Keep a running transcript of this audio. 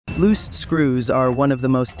Loose screws are one of the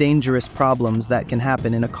most dangerous problems that can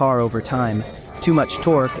happen in a car over time. Too much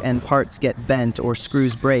torque and parts get bent or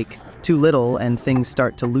screws break. Too little and things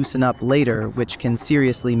start to loosen up later, which can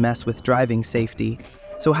seriously mess with driving safety.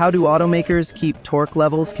 So how do automakers keep torque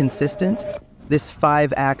levels consistent? This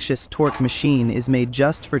 5-axis torque machine is made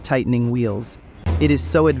just for tightening wheels. It is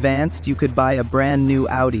so advanced you could buy a brand new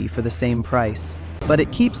Audi for the same price. But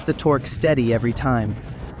it keeps the torque steady every time.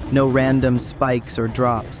 No random spikes or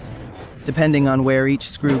drops. Depending on where each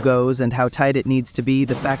screw goes and how tight it needs to be,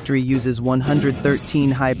 the factory uses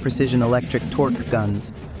 113 high-precision electric torque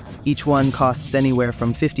guns. Each one costs anywhere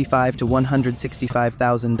from $55,000 to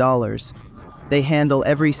 $165,000. They handle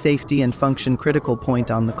every safety and function critical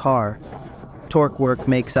point on the car. Torque work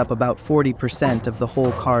makes up about 40% of the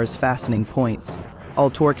whole car's fastening points. All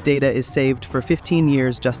torque data is saved for 15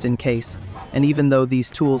 years just in case, and even though these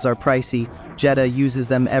tools are pricey, Jetta uses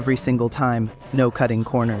them every single time, no cutting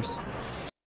corners.